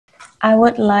I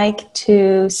would like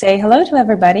to say hello to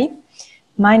everybody.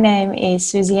 My name is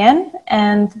Suzianne,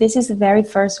 and this is the very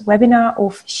first webinar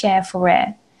of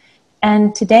S4R.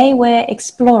 And today we're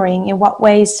exploring in what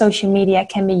ways social media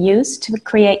can be used to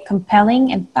create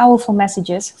compelling and powerful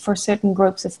messages for certain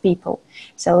groups of people.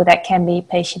 So that can be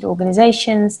patient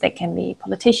organizations, that can be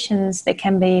politicians, that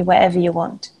can be wherever you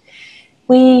want.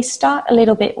 We start a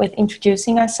little bit with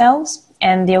introducing ourselves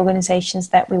and the organizations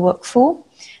that we work for.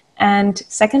 And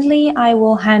secondly, I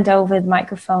will hand over the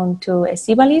microphone to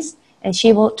Estíbaliz, and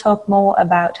she will talk more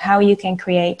about how you can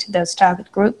create those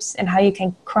target groups and how you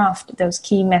can craft those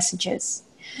key messages.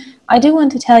 I do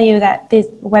want to tell you that this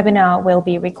webinar will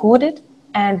be recorded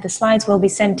and the slides will be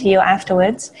sent to you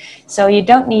afterwards. So you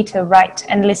don't need to write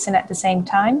and listen at the same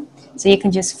time. So you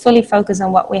can just fully focus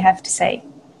on what we have to say.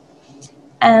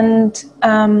 And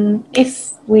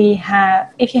if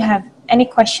you have any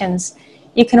questions,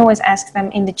 you can always ask them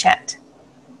in the chat.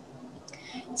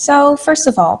 So first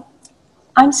of all,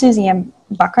 I'm Suzianne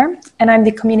Bakker, and I'm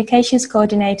the Communications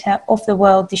Coordinator of the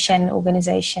World Duchenne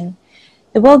Organization.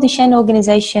 The World Duchenne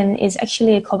Organization is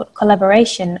actually a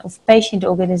collaboration of patient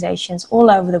organizations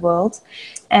all over the world,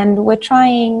 and we're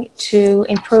trying to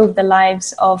improve the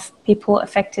lives of people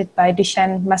affected by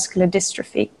Duchenne muscular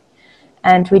dystrophy.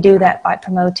 And we do that by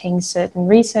promoting certain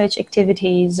research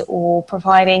activities or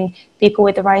providing people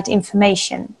with the right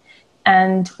information.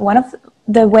 And one of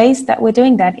the ways that we're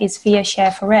doing that is via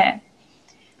S4R.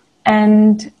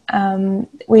 And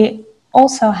we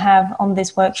also have on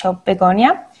this workshop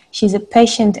Begonia. She's a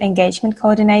patient engagement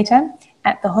coordinator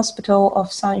at the Hospital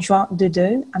of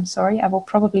Saint-Jean-de-Deux. I'm sorry, I will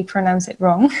probably pronounce it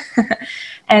wrong.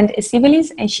 And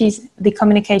Estíbaliz, and she's the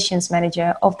communications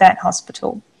manager of that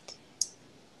hospital.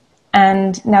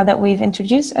 And now that we've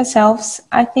introduced ourselves,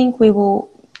 I think we will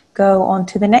go on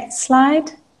to the next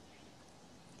slide.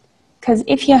 Because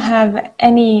if you have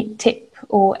any tip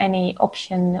or any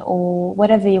option or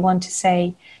whatever you want to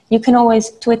say, you can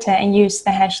always Twitter and use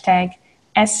the hashtag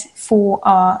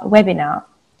S4R webinar.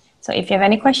 So if you have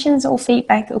any questions or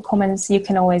feedback or comments, you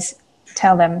can always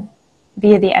tell them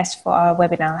via the S4R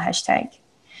webinar hashtag.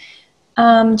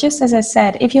 Just as I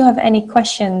said, if you have any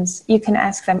questions, you can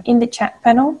ask them in the chat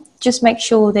panel. Just make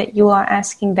sure that you are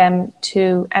asking them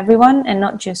to everyone and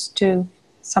not just to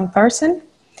some person.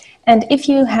 And if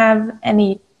you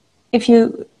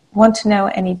want to know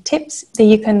any tips, then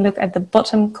you can look at the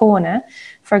bottom corner.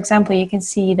 For example, you can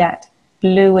see that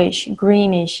bluish,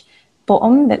 greenish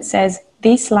bottom that says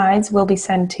these slides will be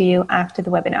sent to you after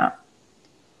the webinar.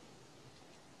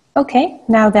 Okay,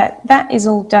 now that that is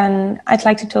all done, I'd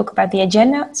like to talk about the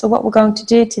agenda. So what we're going to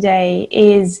do today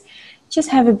is just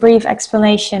have a brief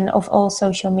explanation of all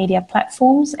social media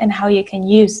platforms and how you can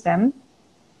use them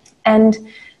and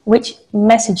which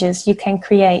messages you can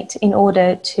create in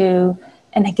order to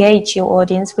engage your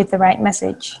audience with the right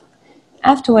message.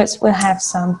 Afterwards, we'll have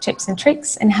some tips and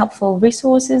tricks and helpful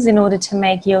resources in order to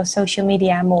make your social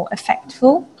media more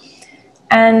effective.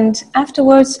 And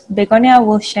afterwards, Begonia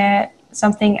will share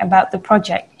something about the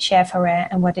project S4R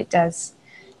and what it does.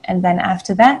 And then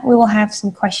after that, we will have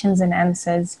some questions and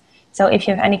answers. So if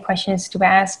you have any questions to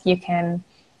ask, you can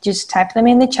just type them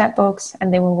in the chat box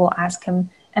and then we will ask them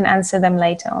and answer them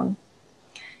later on.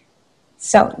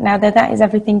 So now that that is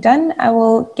everything done, I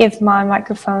will give my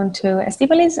microphone to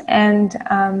Estíbaliz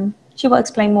and she will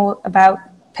explain more about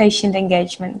patient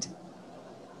engagement.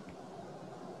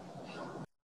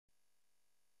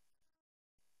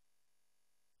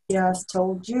 As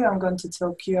told you, I'm going to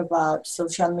talk to you about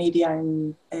social media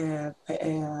and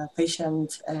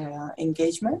patient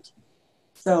engagement.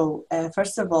 So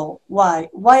first of all, why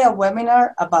a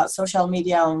webinar about social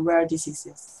media on rare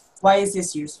diseases? Why is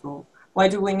this useful? Why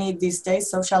do we need these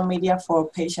days social media for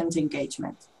patient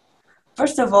engagement?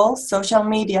 First of all, social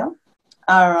media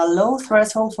are a low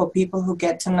threshold for people who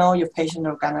get to know your patient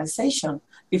organization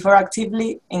before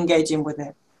actively engaging with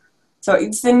it. So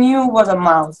it's the new word of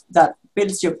mouth that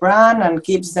builds your brand and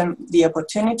gives them the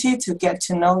opportunity to get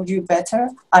to know you better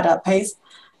at a pace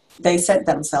they set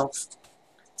themselves.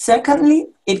 Secondly,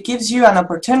 it gives you an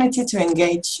opportunity to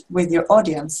engage with your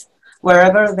audience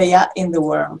wherever they are in the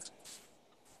world.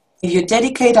 If you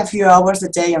dedicate a few hours a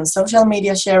day on social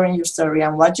media sharing your story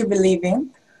and what you believe in,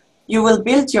 you will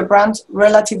build your brand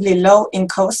relatively low in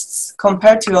costs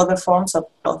compared to other forms of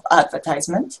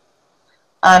advertisement.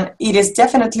 And it is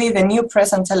definitely the new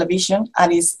press and television,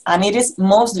 and it is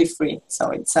mostly free. So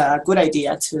it's a good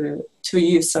idea to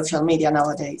use social media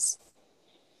nowadays.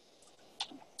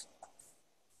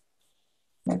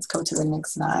 Let's go to the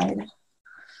next slide.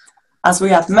 As we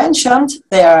have mentioned,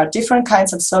 there are different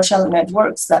kinds of social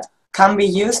networks that can be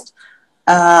used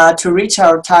to reach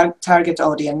our target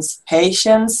audience,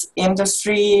 patients,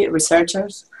 industry,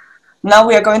 researchers. Now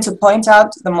we are going to point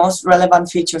out the most relevant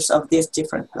features of these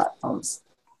different platforms.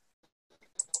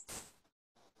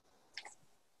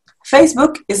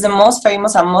 Facebook is the most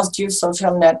famous and most used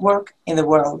social network in the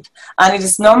world, and it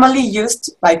is normally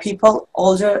used by people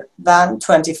older than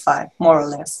 25, more or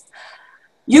less.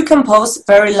 You can post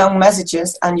very long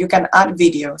messages and you can add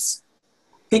videos,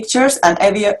 pictures, and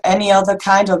any other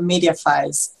kind of media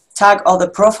files, tag other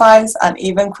profiles, and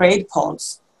even create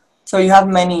polls. So you have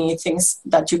many things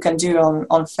that you can do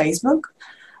on Facebook.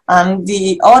 And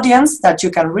the audience that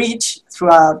you can reach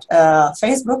throughout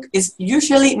Facebook is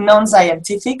usually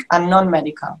non-scientific and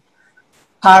non-medical.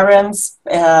 Parents,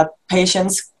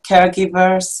 patients,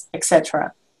 caregivers,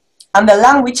 etc. And the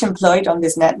language employed on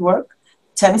this network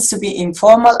tends to be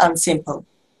informal and simple.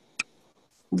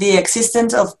 The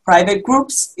existence of private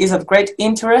groups is of great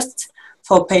interest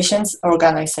for patients'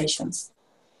 organizations.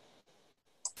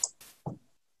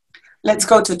 Let's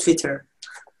go to Twitter.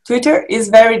 Twitter is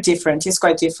very different, it's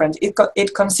quite different.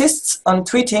 It consists on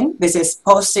tweeting, this is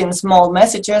posting small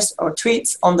messages or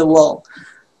tweets on the wall,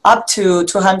 up to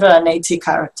 280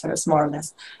 characters, more or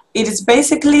less. It is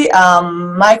basically a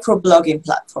microblogging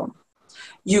platform.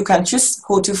 You can choose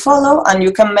who to follow and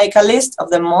you can make a list of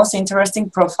the most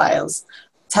interesting profiles,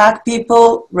 tag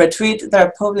people, retweet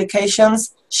their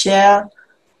publications, share.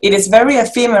 It is very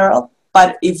ephemeral,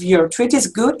 but if your tweet is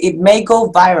good, it may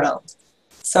go viral.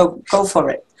 So go for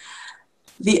it.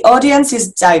 The audience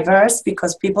is diverse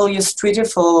because people use Twitter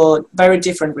for very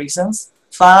different reasons.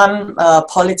 Fun,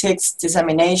 politics,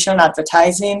 dissemination,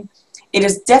 advertising. It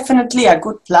is definitely a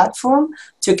good platform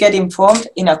to get informed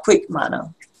in a quick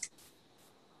manner.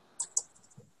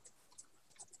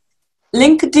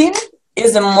 LinkedIn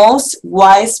is the most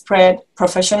widespread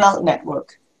professional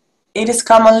network. It is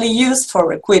commonly used for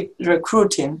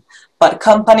recruiting, but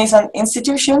companies and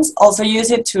institutions also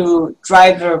use it to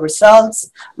drive their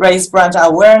results, raise brand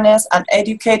awareness, and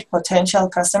educate potential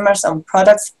customers on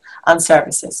products and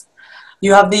services.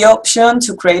 You have the option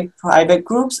to create private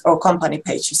groups or company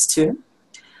pages too.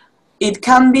 It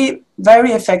can be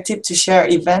very effective to share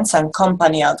events and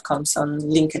company outcomes on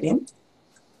LinkedIn.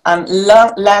 And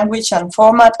language and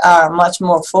format are much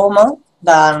more formal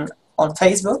than on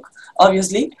Facebook,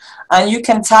 obviously, and you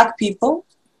can tag people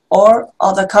or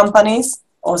other companies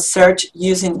or search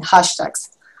using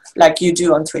hashtags like you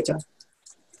do on Twitter.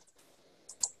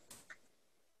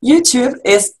 YouTube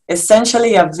is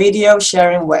essentially a video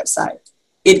sharing website.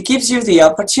 It gives you the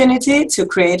opportunity to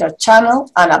create a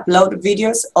channel and upload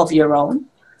videos of your own.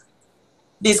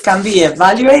 This can be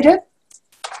evaluated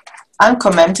and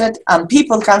commented, and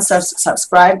people can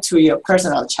subscribe to your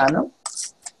personal channel.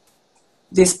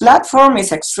 This platform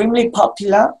is extremely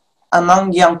popular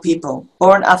among young people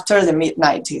born after the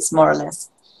mid-90s, more or less.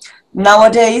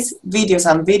 Nowadays, videos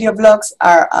and video blogs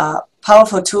are a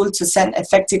powerful tool to send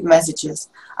effective messages,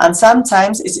 and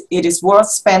sometimes it is worth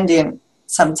spending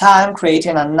some time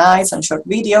creating a nice and short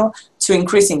video to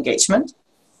increase engagement.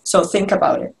 So think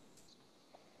about it.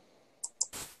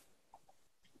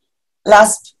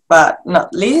 Last but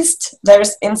not least,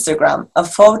 there's Instagram, a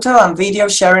photo and video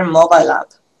sharing mobile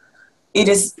app. It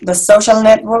is the social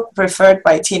network preferred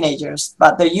by teenagers,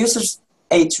 but the user's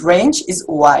age range is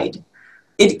wide.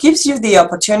 It gives you the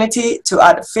opportunity to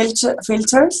add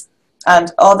filters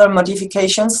and other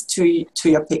modifications to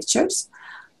your pictures.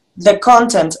 The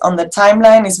content on the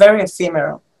timeline is very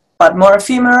ephemeral, but more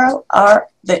ephemeral are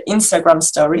the Instagram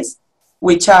stories,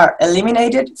 which are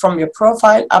eliminated from your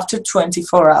profile after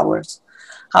 24 hours.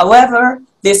 However,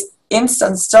 these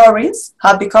instant stories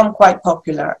have become quite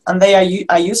popular, and they are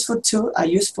a useful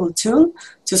tool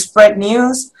to spread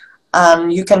news,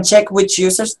 and you can check which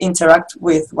users interact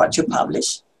with what you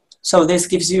publish. So this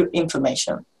gives you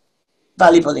information,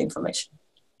 valuable information.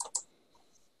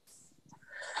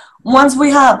 Once we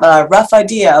have a rough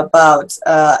idea about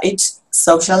each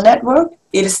social network,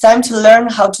 it is time to learn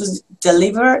how to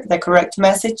deliver the correct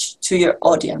message to your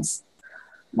audience.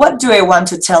 What do I want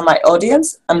to tell my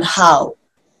audience and how?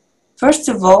 First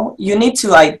of all, you need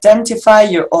to identify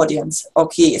your audience or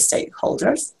key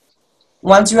stakeholders.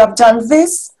 Once you have done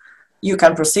this, you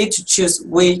can proceed to choose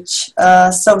which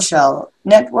social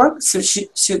network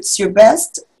suits you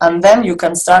best, and then you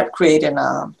can start creating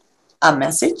a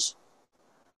message.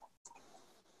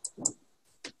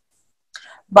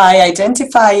 By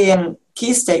identifying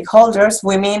key stakeholders,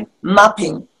 we mean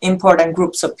mapping important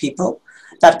groups of people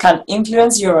that can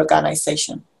influence your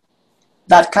organization.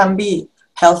 That can be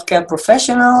healthcare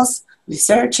professionals,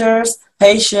 researchers,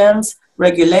 patients,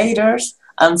 regulators,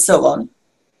 and so on.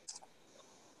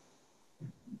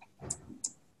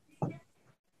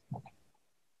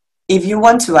 if you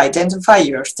want to identify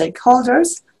your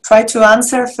stakeholders, try to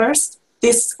answer first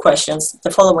these questions, the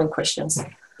following questions.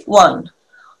 1.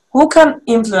 Who can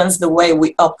influence the way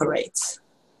we operate?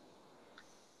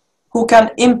 Who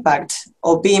can impact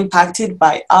or be impacted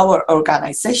by our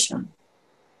organization?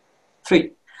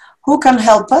 3. Who can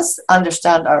help us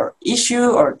understand our issue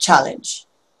or challenge?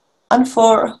 And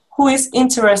 4. Who is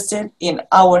interested in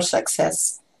our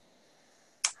success?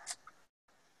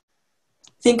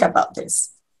 Think about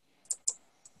this.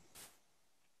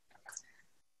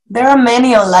 There are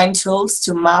many online tools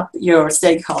to map your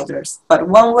stakeholders, but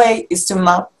one way is to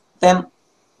map them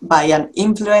by an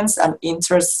influence and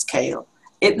interest scale.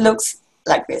 It looks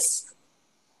like this,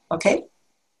 okay?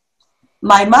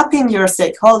 By mapping your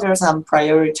stakeholders and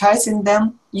prioritizing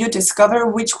them, you discover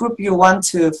which group you want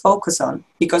to focus on,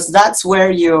 because that's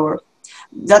where you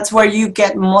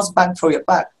get most bang for your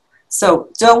buck. So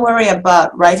don't worry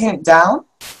about writing it down.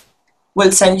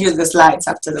 We'll send you the slides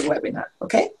after the webinar,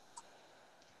 okay?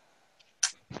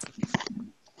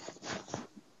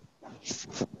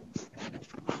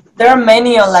 There are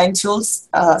many online tools,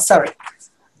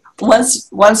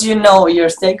 Once you know your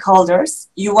stakeholders,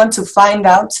 you want to find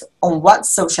out on what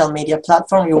social media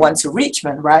platform you want to reach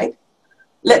them, right?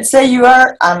 Let's say you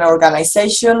are an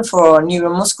organization for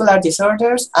neuromuscular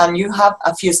disorders and you have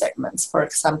a few segments, for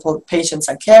example, patients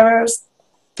and carers,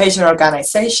 patient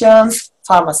organizations,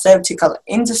 pharmaceutical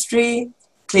industry,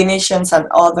 clinicians and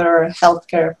other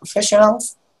healthcare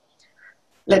professionals.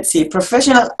 Let's see,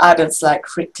 professional adults like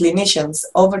clinicians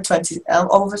over 35,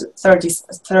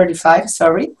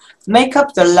 make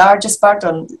up the largest part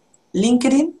on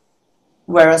LinkedIn,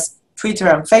 whereas Twitter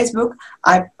and Facebook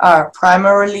are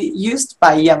primarily used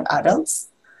by young adults.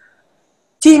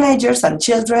 Teenagers and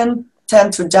children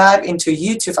tend to dive into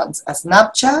YouTube and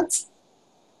Snapchat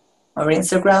or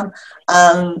Instagram.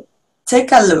 And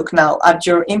take a look now at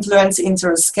your influence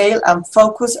interest scale and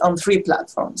focus on 3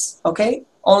 platforms, okay?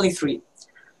 Only 3.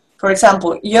 For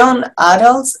example, young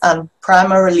adults and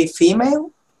primarily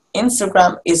female,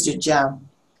 Instagram is your jam.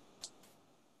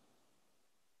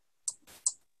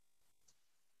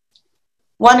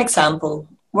 One example,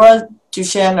 World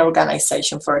Duchenne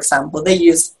Organization, for example, they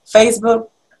use Facebook,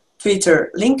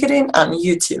 Twitter, LinkedIn, and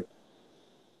YouTube.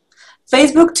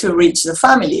 Facebook to reach the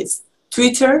families,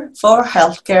 Twitter for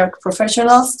healthcare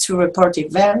professionals to report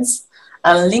events,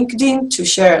 and LinkedIn to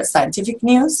share scientific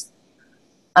news.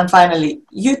 And finally,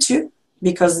 YouTube,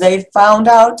 because they found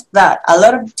out that a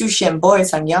lot of Duchenne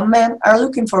boys and young men are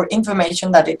looking for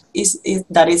information that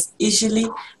is easily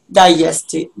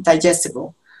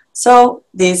digestible. So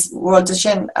this World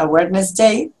Duchenne Awareness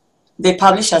Day, they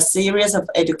publish a series of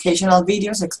educational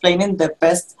videos explaining the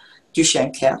best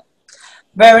Duchenne care.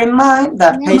 Bear in mind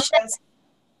that patients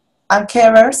and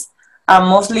carers are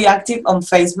mostly active on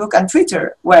Facebook and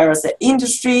Twitter, whereas the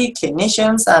industry,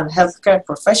 clinicians, and healthcare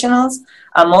professionals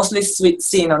are mostly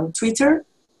seen on Twitter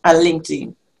and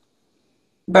LinkedIn.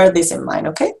 Bear this in mind,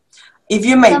 okay? If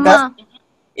you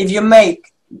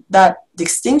make that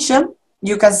distinction,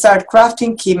 you can start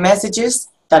crafting key messages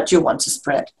that you want to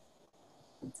spread.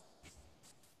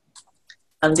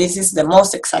 And this is the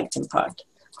most exciting part,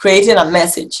 creating a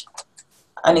message,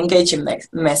 an engaging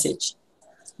message.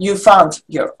 You found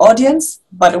your audience,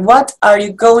 but what are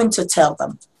you going to tell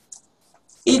them?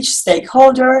 Each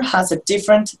stakeholder has a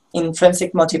different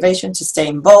intrinsic motivation to stay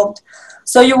involved,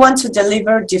 so you want to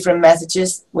deliver different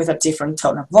messages with a different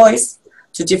tone of voice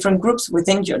to different groups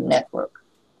within your network.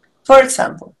 For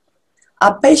example,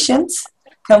 a patient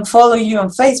can follow you on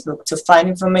Facebook to find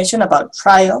information about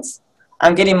trials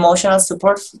and get emotional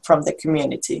support from the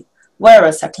community,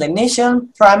 whereas a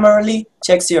clinician primarily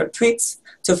checks your tweets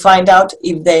to find out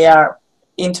if there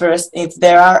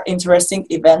are interesting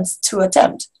events to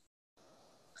attend.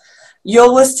 You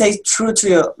always stay true to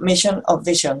your mission or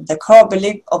vision, the core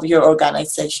belief of your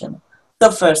organization.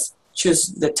 So first, choose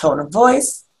the tone of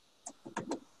voice,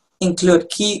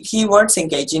 include keywords,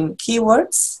 engaging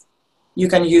keywords. You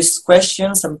can use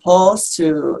questions and polls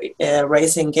to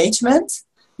raise engagement.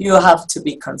 You have to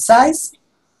be concise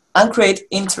and create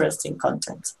interesting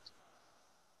content.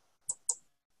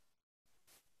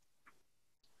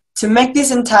 To make this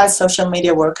entire social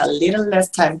media work a little less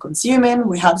time consuming,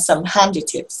 we have some handy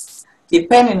tips.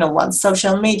 Depending on what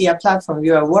social media platform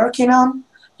you are working on,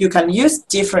 you can use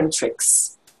different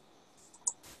tricks.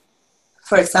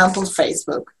 For example,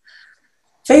 Facebook.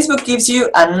 Facebook gives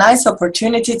you a nice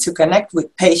opportunity to connect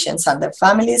with patients and their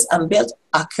families and build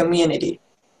a community.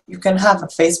 You can have a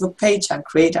Facebook page and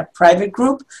create a private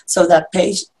group so that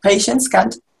patients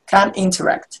can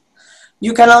interact.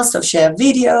 You can also share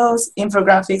videos,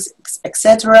 infographics,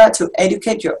 etc. to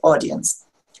educate your audience.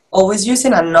 always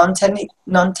using a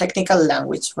non-technical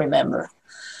language, remember.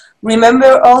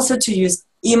 Remember also to use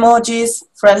emojis,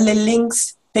 friendly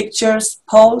links, pictures,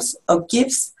 polls, or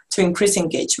GIFs to increase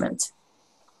engagement.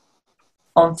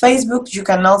 On Facebook, you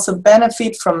can also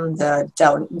benefit from the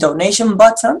donation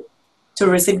button to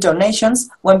receive donations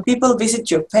when people visit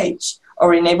your page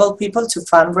or enable people to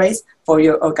fundraise for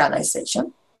your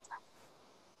organization.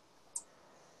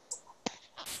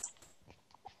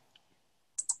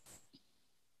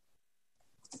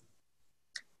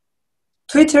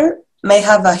 Twitter may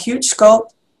have a huge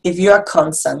scope if you are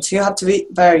constant. You have to be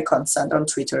very constant on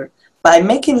Twitter. By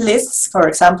making lists, for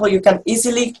example, you can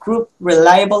easily group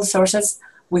reliable sources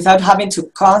without having to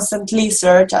constantly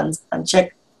search and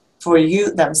check for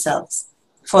you themselves,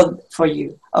 for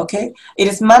you, okay? It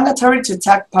is mandatory to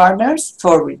tag partners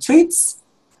for retweets,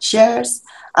 shares,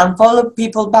 and follow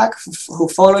people back who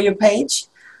follow your page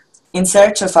in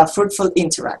search of a fruitful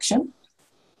interaction.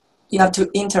 You have to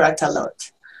interact a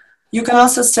lot. You can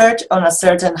also search on a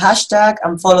certain hashtag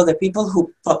and follow the people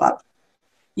who pop up.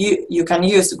 You can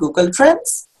use Google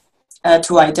Trends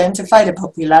to identify the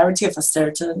popularity of a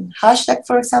certain hashtag,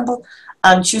 for example,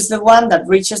 and choose the one that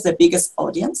reaches the biggest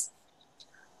audience.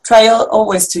 Try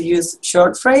always to use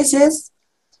short phrases,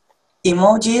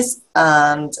 emojis,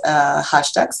 and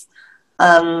hashtags.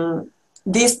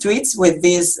 These tweets with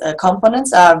these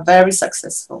components are very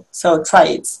successful. So try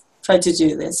it. Try to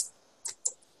do this.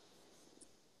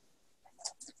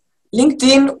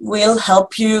 LinkedIn will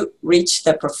help you reach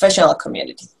the professional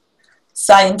community.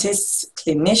 Scientists,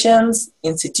 clinicians,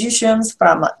 institutions,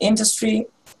 pharma industry.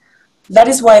 That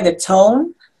is why the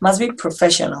tone must be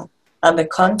professional and the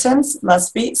contents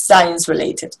must be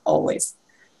science-related always.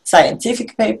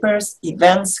 Scientific papers,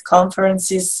 events,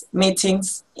 conferences,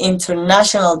 meetings,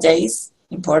 international days,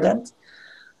 important,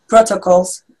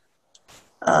 protocols,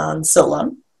 and so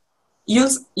on.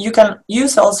 You can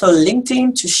use also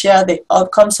LinkedIn to share the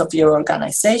outcomes of your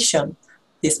organization,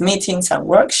 these meetings and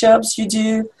workshops you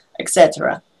do,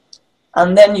 etc.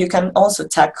 And then you can also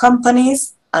tag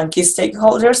companies and key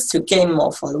stakeholders to gain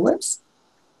more followers.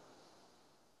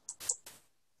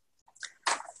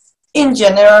 In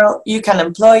general, you can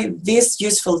employ these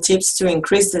useful tips to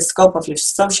increase the scope of your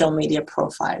social media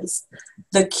profiles.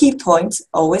 The key point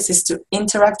always is to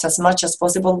interact as much as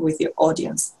possible with your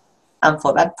audience. And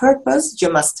for that purpose,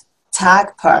 you must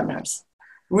tag partners,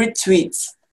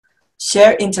 retweet,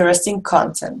 share interesting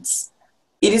contents.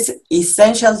 It is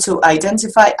essential to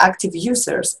identify active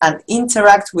users and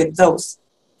interact with those.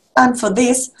 And for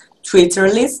this, Twitter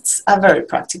lists are very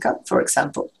practical, for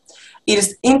example. It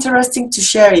is interesting to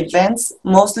share events,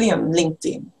 mostly on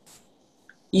LinkedIn.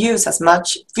 Use as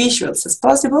much visuals as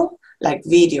possible, like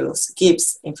videos,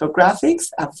 GIFs,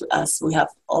 infographics, as we have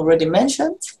already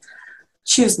mentioned.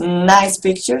 Choose nice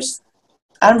pictures,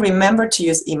 and remember to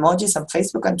use emojis on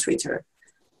Facebook and Twitter.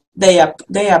 They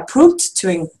are proved to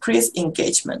increase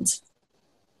engagement.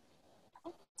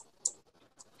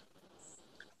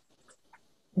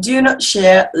 Do not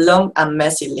share long and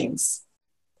messy links.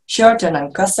 Shorten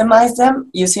and customize them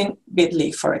using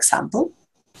bit.ly, for example.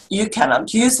 You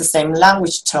cannot use the same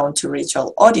language tone to reach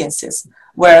all audiences,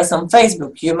 whereas on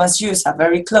Facebook you must use a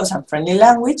very close and friendly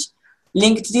language.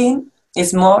 LinkedIn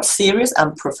is more serious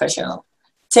and professional.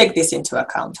 Take this into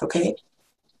account, okay?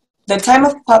 The time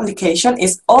of publication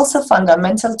is also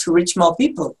fundamental to reach more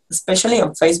people, especially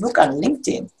on Facebook and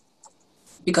LinkedIn,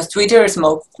 because Twitter is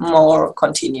more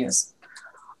continuous.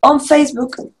 On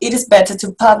Facebook, it is better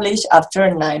to publish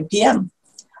after 9 p.m.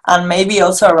 and maybe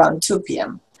also around 2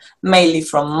 p.m., mainly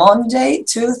from Monday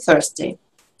to Thursday.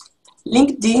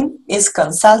 LinkedIn is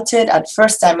consulted at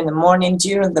first time in the morning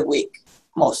during the week,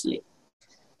 mostly.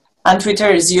 And Twitter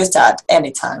is used at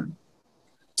any time.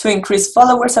 To increase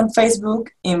followers on Facebook,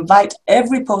 invite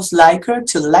every post liker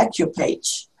to like your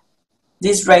page.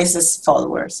 This raises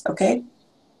followers, okay?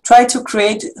 Try to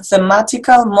create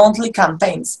thematical monthly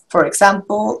campaigns. For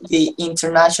example, the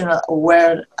International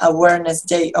Awareness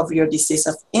Day of your disease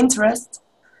of interest,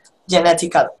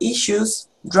 genetical issues,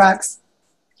 drugs,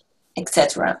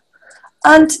 etc.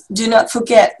 And do not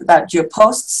forget that your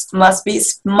posts must be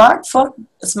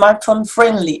smartphone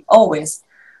friendly always,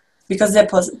 because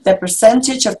the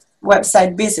percentage of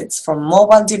website visits from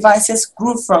mobile devices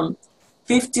grew from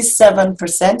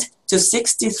 57% to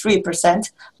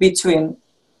 63% between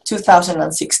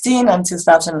 2016 and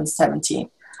 2017.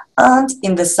 And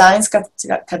in the science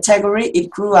category, it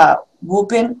grew a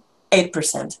whopping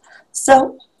 8%.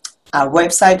 So a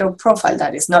website or profile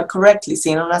that is not correctly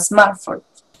seen on a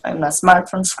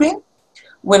smartphone screen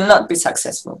will not be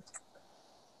successful.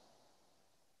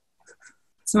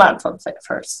 Smartphone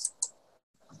first.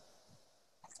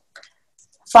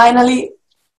 Finally,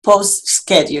 post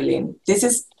scheduling. This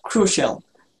is crucial.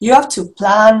 You have to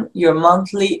plan your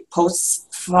monthly posts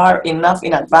far enough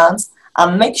in advance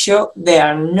and make sure there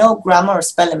are no grammar or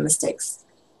spelling mistakes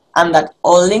and that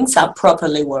all links are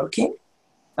properly working.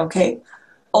 Okay?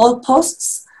 All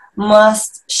posts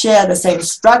must share the same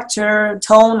structure,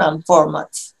 tone, and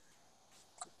format.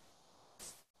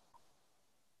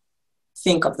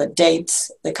 Think of the date,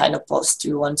 the kind of post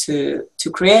you want to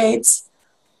create,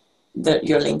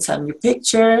 your links and your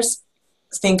pictures.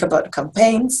 Think about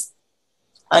campaigns,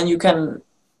 and you can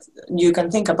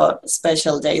think about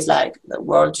special days like the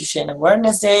World Duchenne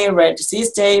Awareness Day, Rare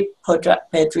Disease Day,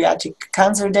 Pediatric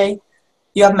Cancer Day.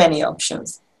 You have many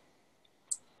options.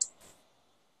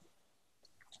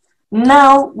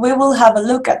 Now we will have a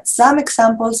look at some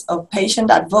examples of patient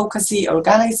advocacy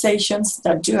organizations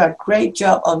that do a great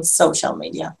job on social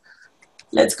media.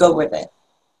 Let's go with it.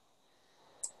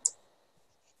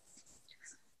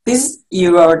 This is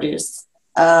EURORDIS,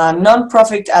 a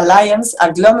non-profit alliance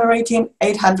agglomerating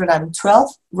 812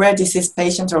 rare disease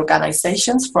patient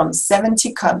organizations from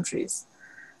 70 countries.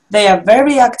 They are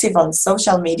very active on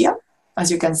social media,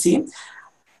 as you can see,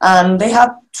 and they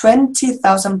have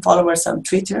 20,000 followers on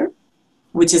Twitter,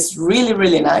 which is really,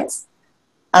 really nice,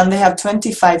 and they have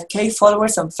 25K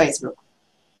followers on Facebook.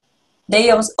 They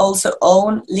also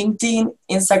own LinkedIn,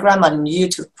 Instagram, and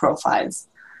YouTube profiles.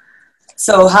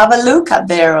 So have a look at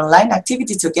their online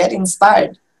activity to get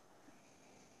inspired.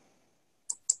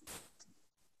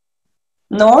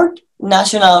 NORD,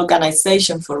 National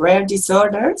Organization for Rare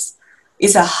Disorders,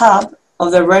 is a hub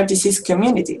of the rare disease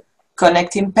community,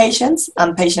 connecting patients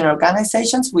and patient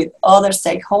organizations with other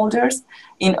stakeholders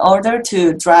in order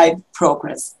to drive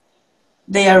progress.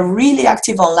 They are really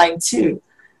active online too,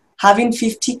 having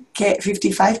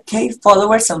 55K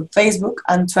followers on Facebook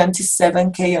and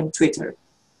 27K on Twitter.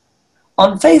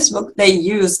 On Facebook, they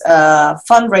use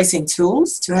fundraising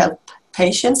tools to help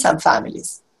patients and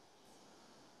families.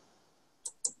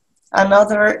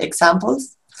 Another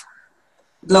examples,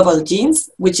 Global Genes,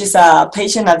 which is a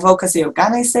patient advocacy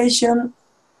organization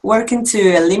working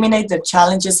to eliminate the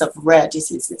challenges of rare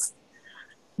diseases.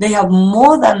 They have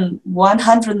more than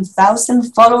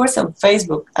 100,000 followers on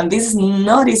Facebook, and this is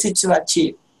not easy to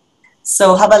achieve.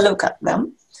 So have a look at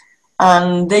them.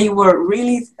 And they were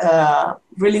really,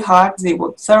 really hard. They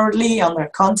worked thoroughly on their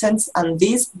contents, and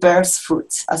this bears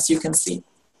fruit, as you can see.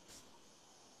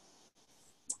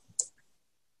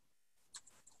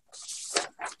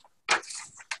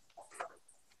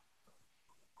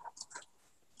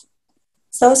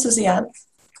 So, Suzanne,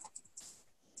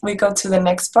 we go to the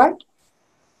next part.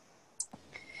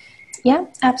 Yeah,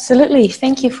 absolutely.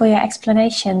 Thank you for your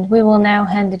explanation. We will now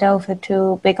hand it over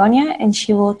to Begonia, and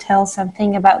she will tell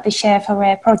something about the Share for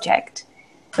Rare project.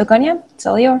 Begonia, it's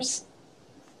all yours.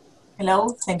 Hello,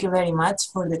 thank you very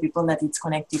much for the people that is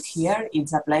connected here.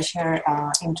 It's a pleasure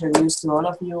to introduce to all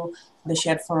of you the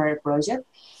Share for Rare project.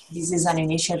 This is an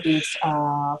initiative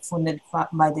funded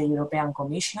by the European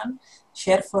Commission.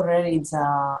 Share for Rare is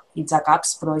a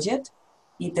CAPS project.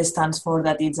 It stands for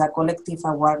that it's a collective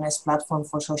awareness platform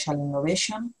for social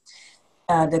innovation.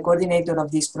 The coordinator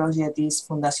of this project is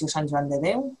Fundació Sant Joan de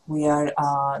Déu. We are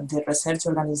the research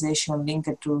organization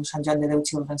linked to Sant Joan de Déu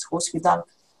Children's Hospital,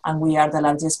 and we are the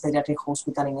largest pediatric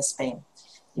hospital in Spain.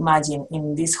 Imagine,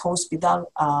 in this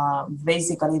hospital,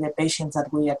 basically the patients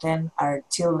that we attend are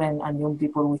children and young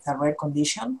people with a rare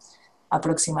condition.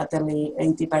 Approximately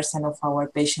 80% of our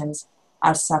patients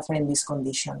are suffering these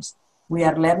conditions. We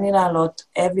are learning a lot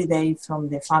every day from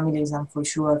the families and for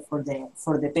sure for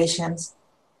the patients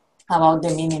about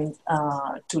the meaning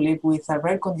to live with a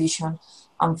rare condition.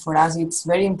 And for us, it's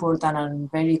very important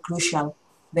and very crucial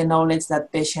the knowledge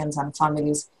that patients and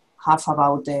families have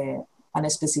about a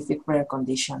specific rare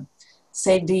condition.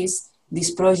 Say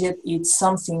this project is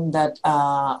something that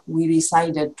we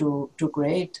decided to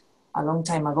create a long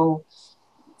time ago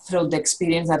through the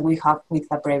experience that we have with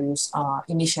the previous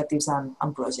initiatives and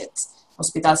projects.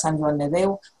 Hospital Sant Joan de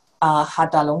Déu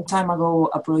had a long time ago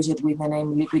a project with the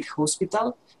name Liquid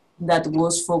Hospital that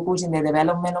was focused in the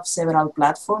development of several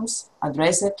platforms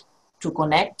addressed to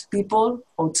connect people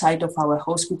outside of our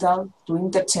hospital, to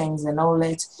interchange the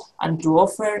knowledge, and to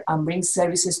offer and bring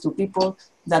services to people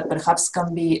that perhaps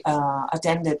can be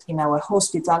attended in our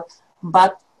hospital,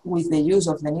 but with the use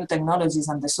of the new technologies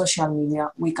and the social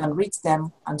media, we can reach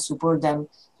them and support them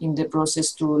in the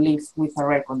process to live with a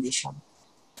rare condition.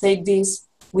 Take this,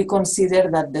 we consider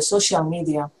that the social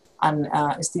media, and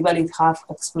Estivalit have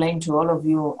explained to all of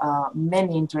you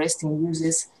many interesting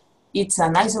uses, it's a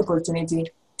nice opportunity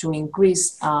to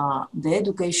increase the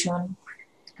education,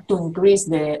 to increase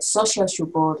the social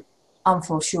support, and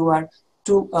for sure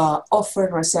to offer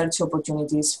research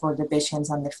opportunities for the patients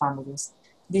and the families.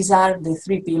 These are the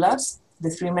three pillars, the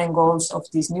three main goals of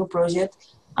this new project,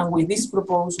 and with this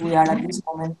proposal, we are at this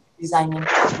moment designing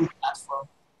this platform.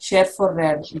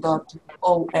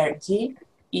 Share4Rare.org,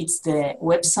 it's the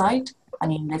website,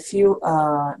 and in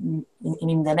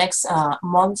the next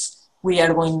months, we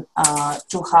are going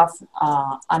to have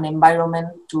an environment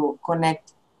to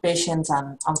connect patients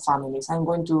and families. I'm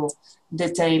going to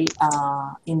detail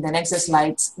in the next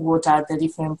slides what are the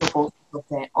different proposals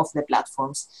of the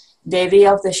platforms. The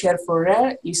idea of the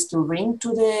Share4Rare is to bring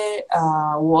to the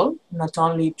world, not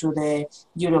only to the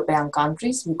European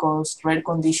countries, because rare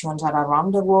conditions are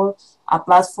around the world, a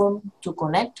platform to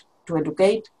connect, to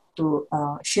educate, to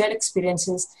share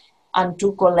experiences, and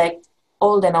to collect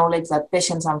all the knowledge that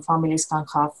patients and families can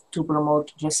have to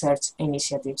promote research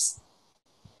initiatives.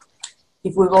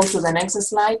 If we go to the next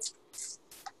slide,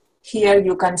 here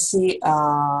you can see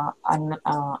a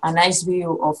nice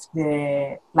view of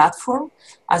the platform.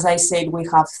 As I said, we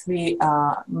have three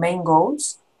main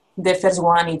goals. The first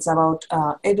one is about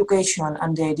education,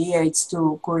 and the idea is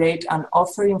to create and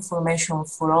offer information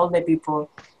for all the people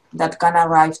that can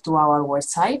arrive to our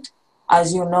website.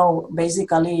 As you know,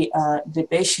 basically the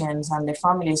patients and the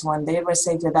families, when they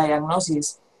receive the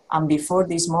diagnosis, and before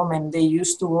this moment, they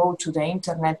used to go to the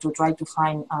internet to try to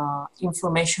find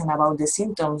information about the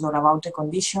symptoms or about the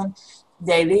condition.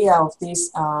 The idea of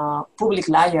this public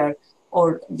layer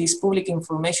or this public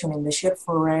information in the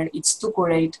Share4Rare is to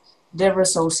create the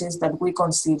resources that we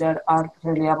consider are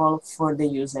reliable for the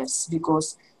users.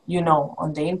 Because, you know,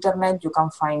 on the internet, you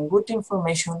can find good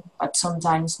information, but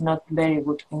sometimes not very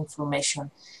good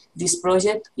information. This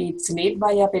project is led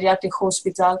by a pediatric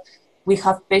hospital. We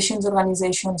have patient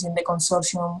organizations in the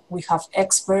consortium, we have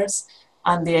experts,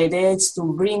 and the idea is to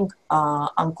bring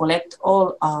and collect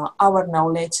all our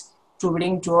knowledge to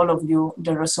bring to all of you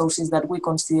the resources that we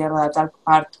consider that are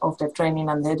part of the training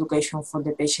and the education for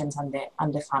the patients and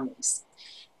the families.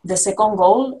 The second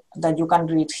goal that you can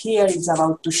read here is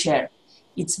about to share.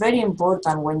 It's very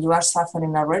important when you are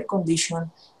suffering a rare condition,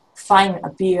 find a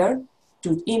peer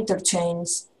to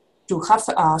interchange, to have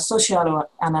a social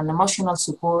and an emotional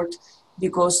support,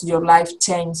 because your life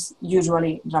changes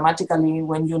usually dramatically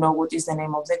when you know what is the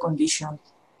name of the condition.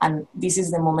 And this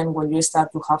is the moment when you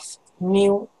start to have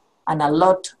new and a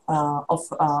lot of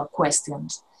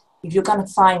questions. If you can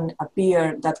find a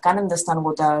peer that can understand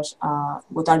what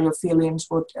are your feelings,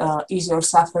 what is your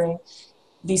suffering,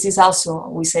 this is also,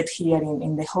 we said here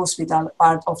in the hospital,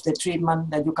 part of the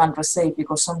treatment that you can receive,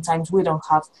 because sometimes we don't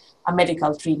have a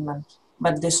medical treatment,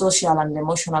 but the social and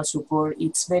emotional support,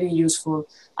 it's very useful,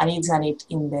 and it's a need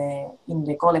in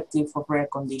the collective of rare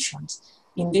conditions.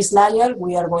 In this layer,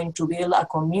 we are going to build a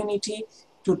community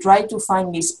to try to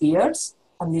find these peers,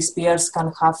 and these peers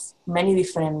can have many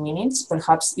different meanings.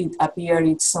 Perhaps it appears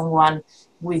it's someone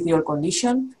with your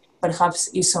condition, perhaps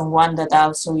it's someone that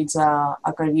also is a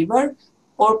caregiver,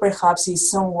 or perhaps it's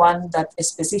someone that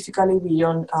specifically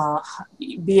beyond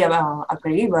be a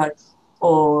caregiver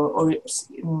or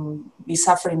be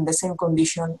suffering the same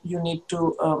condition, you need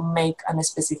to make a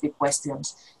specific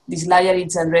questions. This layer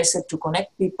is addressed to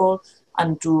connect people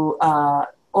and to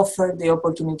offer the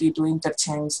opportunity to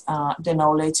interchange the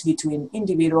knowledge between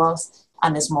individuals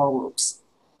and small groups.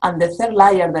 And the third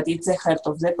layer, that is the heart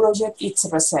of the project, is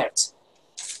research.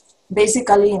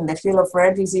 Basically, in the field of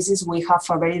rare diseases, we have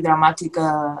a very dramatic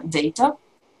data,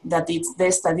 that it's the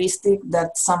statistic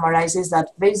that summarizes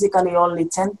that basically only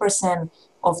 10%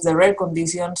 of the rare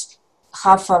conditions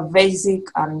have a basic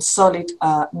and solid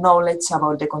knowledge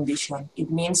about the condition. It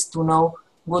means to know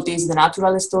what is the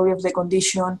natural story of the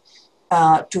condition,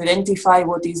 to identify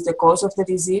what is the cause of the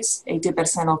disease.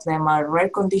 80% of them are rare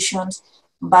conditions,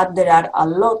 but there are a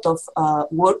lot of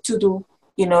work to do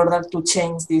in order to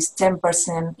change this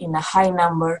 10% in a high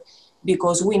number,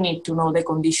 because we need to know the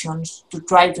conditions, to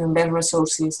try to invest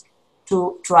resources,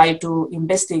 to try to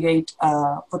investigate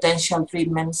potential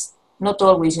treatments. Not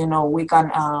always, you know, we can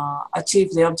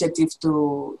achieve the objective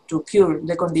to cure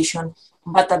the condition,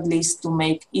 but at least to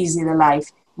make easy the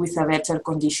life with a better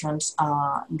conditions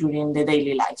during the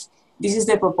daily life. This is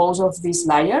the proposal of this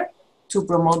layer to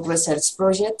promote research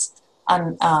projects.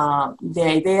 And the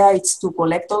idea is to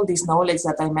collect all this knowledge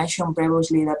that I mentioned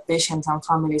previously that patients and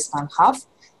families can have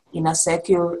in a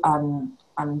secure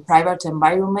and private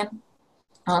environment,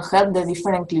 and help the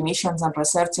different clinicians and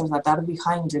researchers that are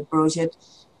behind the project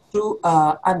to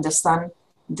understand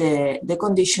the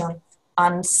condition,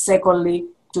 and secondly,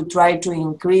 to try to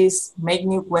increase, make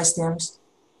new questions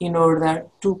in order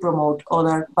to promote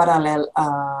other parallel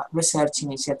research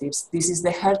initiatives. This is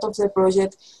the heart of the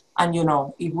project, And you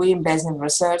know, if we invest in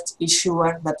research, it's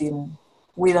sure that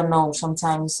we don't know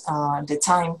sometimes the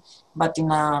time, but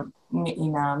in a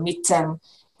midterm,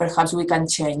 perhaps we can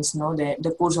change, no,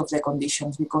 the course of the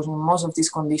conditions, because in most of these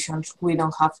conditions we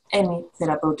don't have any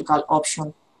therapeutical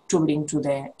option to bring to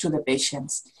the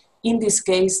patients. In this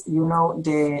case, you know,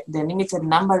 the limited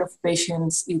number of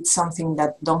patients, it's something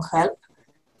that don't help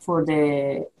for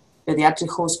the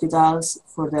pediatric hospitals,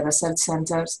 for the research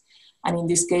centers. And in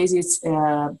this case, it's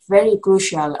very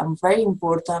crucial and very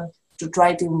important to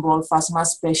try to involve as much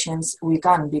patients we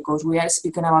can, because we are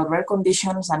speaking about rare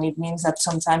conditions, and it means that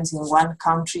sometimes in one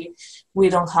country we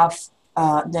don't have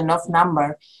enough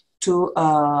number to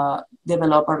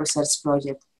develop a research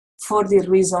project. For this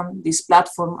reason, this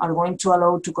platform are going to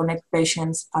allow to connect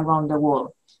patients around the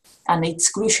world. And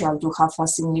it's crucial to have a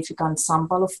significant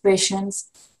sample of patients,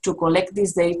 to collect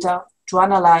this data, to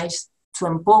analyze, to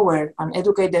empower and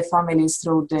educate the families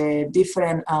through the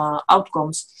different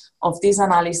outcomes of this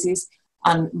analysis,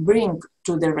 and bring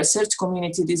to the research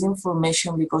community this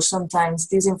information, because sometimes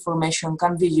this information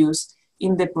can be used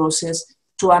in the process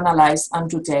to analyze and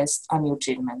to test a new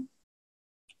treatment.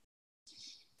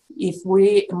 If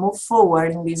we move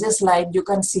forward in this slide, you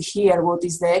can see here what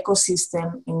is the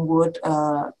ecosystem in what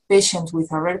patients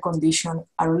with a rare condition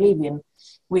are living.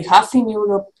 We have in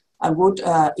Europe a good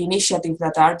initiative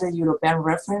that are the European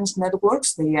reference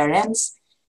networks, the ERNs.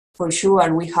 For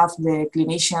sure, we have the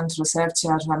clinicians,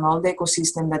 researchers, and all the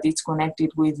ecosystem that is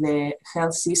connected with the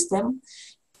health system,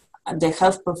 the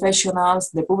health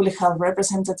professionals, the public health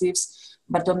representatives.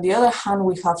 But on the other hand,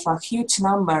 we have a huge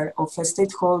number of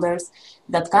stakeholders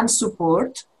that can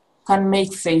support, can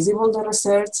make feasible the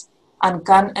research, and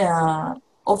can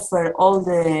offer all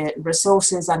the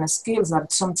resources and skills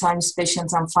that sometimes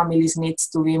patients and families need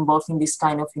to be involved in this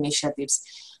kind of initiatives.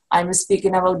 I'm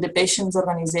speaking about the patients'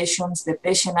 organizations, the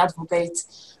patient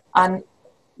advocates, and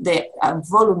the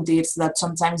volunteers that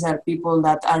sometimes are people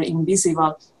that are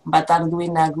invisible but are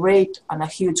doing a great and a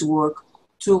huge work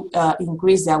to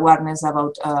increase the awareness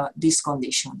about these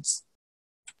conditions.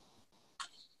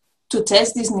 To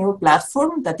test this new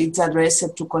platform that is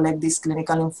addressed to collect this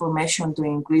clinical information to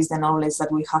increase the knowledge that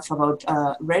we have about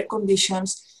rare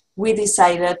conditions, we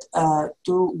decided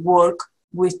to work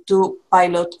with two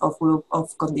pilot of group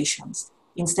of conditions.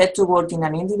 Instead to work in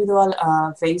an individual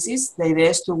basis, the idea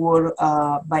is to work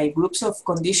by groups of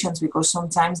conditions, because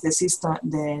sometimes the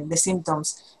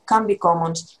symptoms can be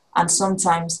common, and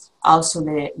sometimes also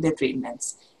the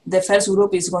treatments. The first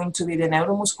group is going to be the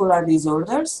neuromuscular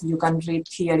disorders. You can read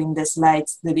here in the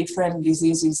slides the different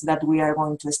diseases that we are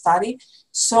going to study.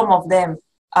 Some of them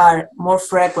are more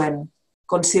frequent,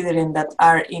 considering that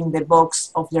are in the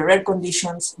box of the rare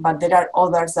conditions, but there are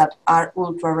others that are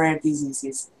ultra-rare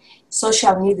diseases.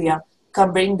 Social media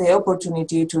can bring the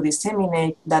opportunity to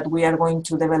disseminate that we are going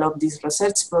to develop these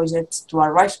research projects, to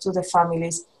arrive to the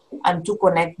families, and to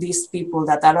connect these people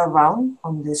that are around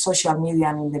on the social media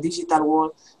and in the digital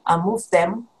world, and move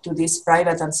them to this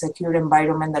private and secure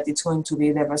environment that it's going to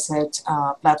be the research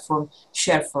platform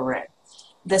Share4Rare.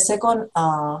 The second,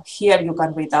 here you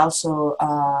can read also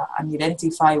and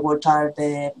identify what are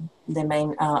the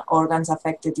main organs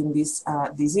affected in these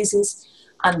diseases.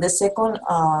 And the second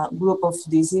group of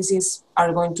diseases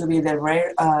are going to be the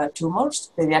rare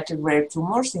tumors, pediatric rare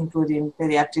tumors, including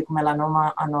pediatric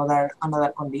melanoma and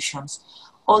other conditions.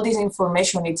 All this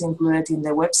information is included in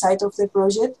the website of the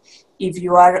project. If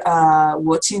you are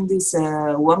watching this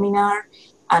webinar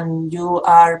and you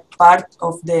are part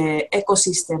of the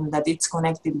ecosystem that is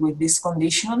connected with these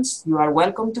conditions, you are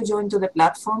welcome to join to the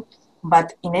platform.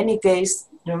 But in any case,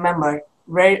 remember,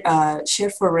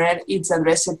 Share4Rare is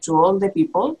addressed to all the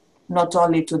people, not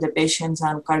only to the patients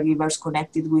and caregivers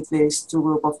connected with these two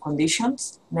groups of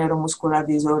conditions, neuromuscular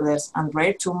disorders and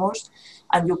rare tumors.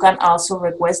 And you can also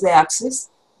request the access.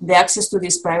 The access to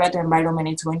this private environment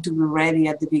is going to be ready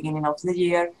at the beginning of the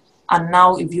year. And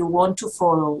now, if you want to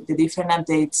follow the different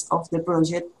updates of the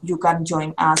project, you can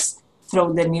join us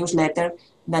through the newsletter,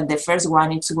 that the first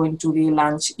one is going to be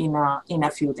launched in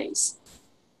a few days.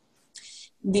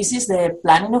 This is the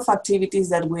planning of activities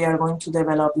that we are going to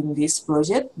develop in this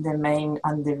project, the main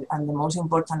and the most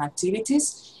important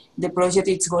activities. The project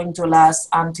is going to last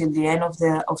until the end of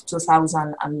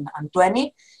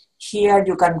 2020. Here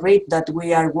you can read that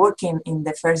we are working in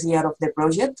the first year of the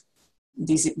project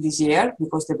this year,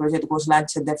 because the project was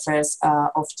launched the 1st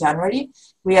of January.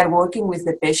 We are working with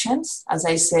the patients. As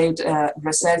I said,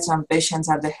 research and patients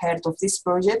are the heart of this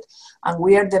project, and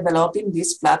we are developing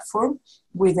this platform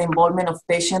with the involvement of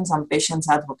patients and patients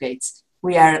advocates.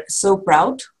 We are so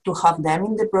proud to have them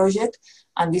in the project,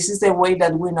 and this is the way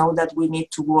that we know that we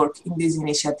need to work in these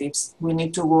initiatives. We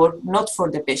need to work not for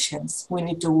the patients, we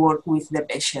need to work with the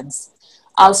patients.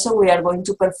 Also, we are going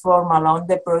to perform along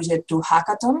the project 2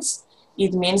 hackathons.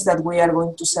 It means that we are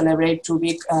going to celebrate 2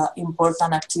 big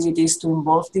important activities to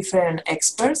involve different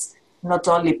experts, not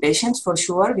only patients for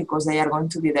sure, because they are going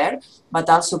to be there, but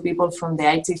also people from the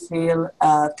IT field,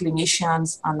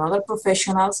 clinicians and other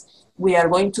professionals. We are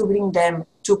going to bring them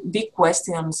 2 big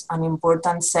questions and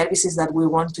important services that we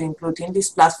want to include in this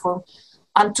platform.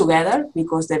 And together,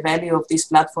 because the value of this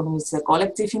platform is the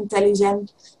collective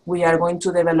intelligence, we are going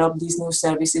to develop these new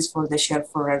services for the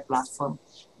Share4Rare platform.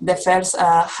 The first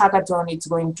hackathon is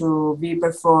going to be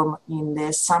performed in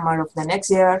the summer of the next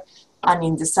year, and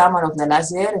in the summer of the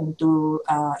last year, in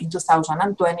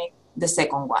 2020, the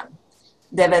second one.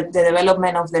 The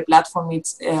development of the platform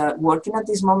is working at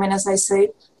this moment, as I said,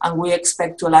 and we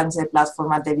expect to launch the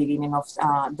platform at the beginning of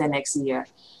the next year.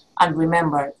 And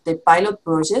remember, the pilot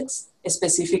projects,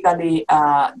 specifically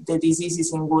the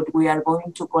diseases in which we are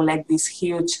going to collect this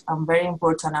huge and very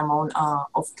important amount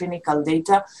of clinical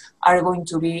data, are going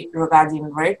to be regarding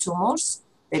rare tumors,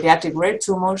 pediatric rare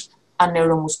tumors, and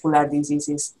neuromuscular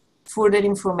diseases. Further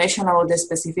information about the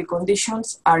specific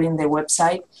conditions are in the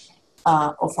website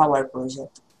of our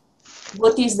project.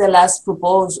 What is the last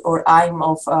proposed or aim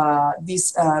of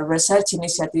these research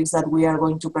initiatives that we are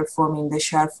going to perform in the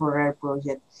Share4Rare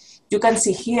project? You can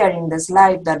see here in the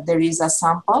slide that there is a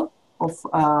sample of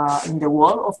in the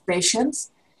wall of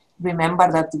patients.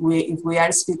 Remember that if we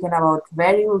are speaking about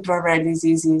very ultra-rare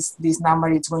diseases, this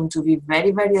number is going to be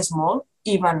very, very small,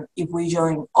 even if we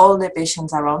join all the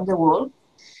patients around the world.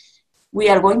 We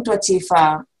are going to achieve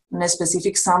a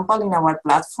specific sample in our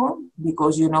platform,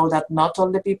 because you know that not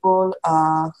all the people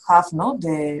have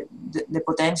the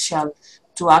potential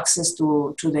to access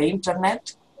to the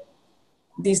internet.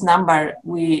 This number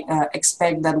we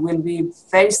expect that will be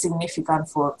very significant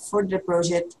for the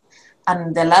project.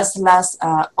 And the last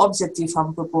objective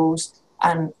and proposed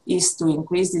is to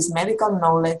increase this medical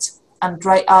knowledge and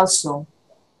try also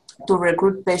to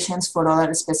recruit patients for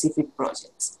other specific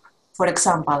projects. For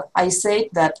example, I said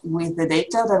that with the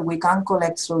data that we can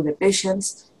collect through the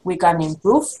patients, we can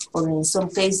improve, or in some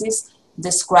cases,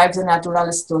 describe the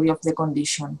natural story of the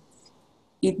condition.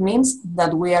 It means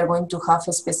that we are going to have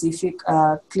a specific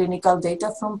clinical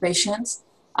data from patients,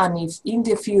 and if in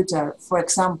the future, for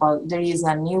example, there is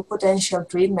a new potential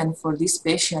treatment for these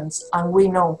patients, and we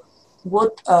know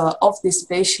what of these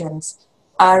patients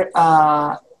are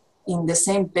in the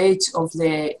same page of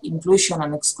the inclusion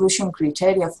and exclusion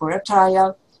criteria for a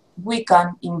trial, we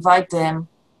can invite them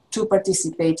to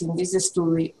participate in this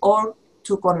study or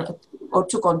to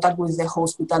contact with the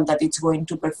hospital that is going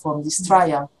to perform this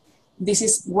trial. This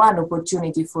is one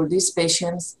opportunity for these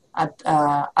patients at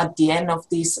the end of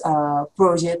this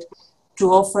project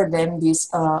to offer them this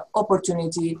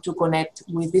opportunity to connect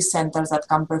with these centers that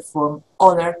can perform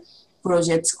other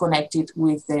projects connected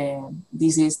with the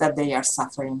disease that they are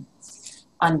suffering.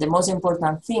 And the most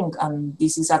important thing, and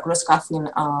this is a cross-cutting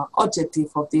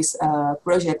objective of this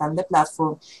project and the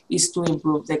platform, is to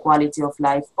improve the quality of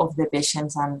life of the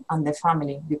patients and the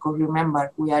family. Because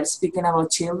remember, we are speaking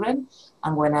about children,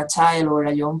 and when a child or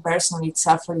a young person is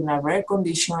suffering a rare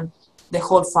condition, the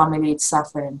whole family is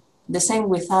suffering. The same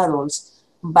with adults,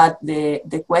 but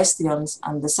the questions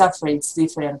and the suffering is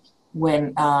different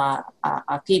when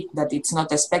a kid that it's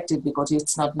not expected, because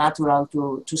it's not natural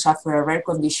to suffer a rare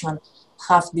condition,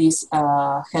 have this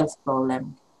health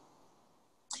problem.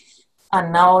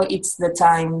 And now it's the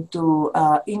time to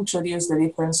introduce the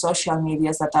different social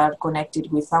medias that are connected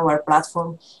with our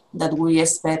platform that we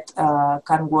expect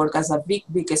can work as a big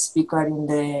speaker in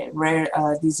the rare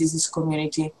diseases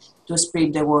community to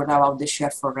spread the word about the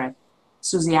Share4Rare.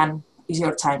 Suzanne, it's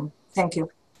your time. Thank you.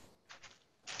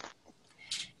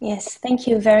 Yes, thank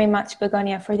you very much,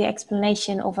 Begonia, for the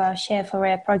explanation of our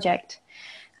Share4Rare project.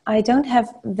 I don't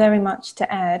have very much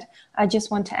to add. I just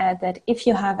want to add that if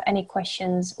you have any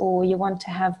questions or you want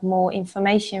to have more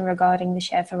information regarding the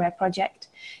Share4Rare project,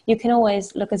 you can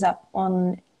always look us up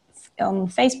on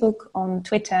Facebook, on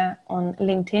Twitter, on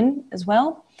LinkedIn as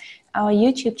well. Our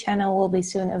YouTube channel will be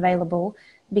soon available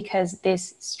because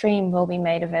this stream will be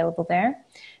made available there.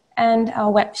 And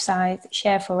our website,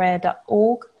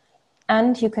 share4rare.org.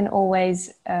 And you can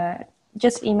always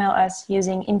just email us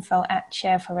using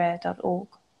info@share4rare.org.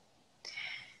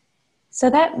 So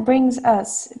that brings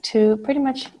us to pretty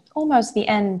much almost the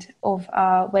end of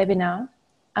our webinar.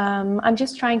 I'm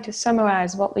just trying to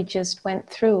summarize what we just went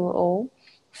through all.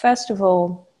 First of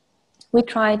all, we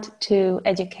tried to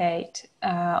educate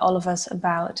all of us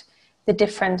about the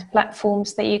different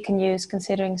platforms that you can use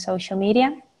considering social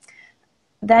media.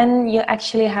 Then you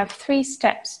actually have 3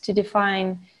 steps to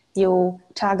define your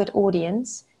target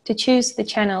audience, to choose the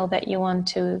channel that you want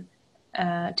to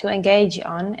engage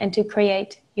on, and to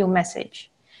create your message.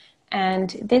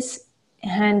 And this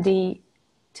handy,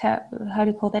 how do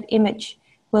you call that, image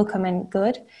will come in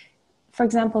good. For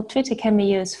example, Twitter can be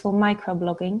used for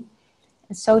microblogging.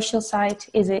 A social site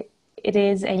it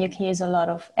is, and you can use a lot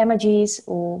of emojis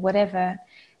or whatever.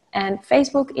 And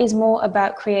Facebook is more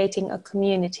about creating a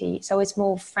community, so it's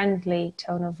more friendly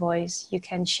tone of voice. You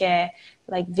can share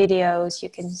like videos, you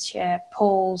can share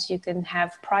polls, you can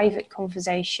have private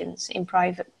conversations in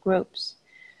private groups.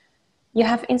 You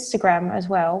have Instagram as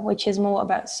well, which is more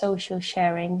about social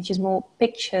sharing, which is more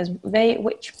pictures,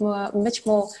 much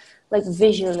more like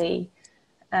visually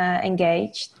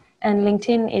engaged. And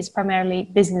LinkedIn is primarily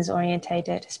business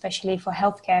orientated, especially for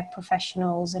healthcare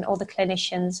professionals and all the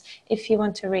clinicians. If you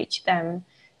want to reach them,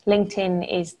 LinkedIn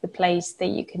is the place that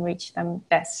you can reach them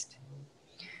best.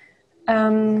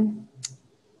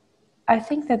 I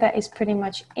think that is pretty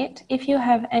much it. If you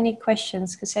have any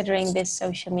questions considering this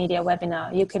social media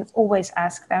webinar, you can always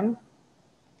ask them,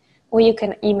 or you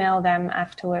can email them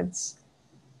afterwards.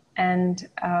 And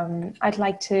I'd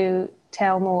like to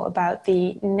tell more about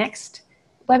the next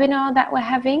webinar that we're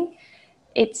having.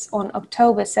 It's on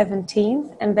October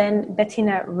 17th, and then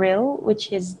Bettina Rill,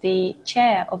 which is the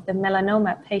chair of the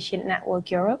Melanoma Patient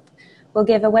Network Europe, will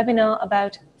give a webinar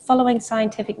about following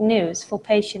scientific news for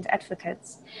patient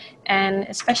advocates, and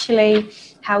especially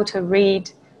how to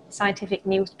read scientific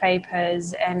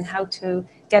newspapers and how to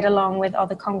get along with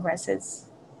other congresses.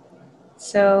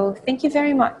 So thank you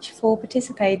very much for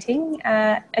participating.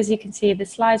 As you can see, the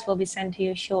slides will be sent to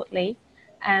you shortly.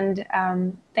 And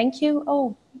thank you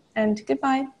all, and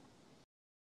goodbye.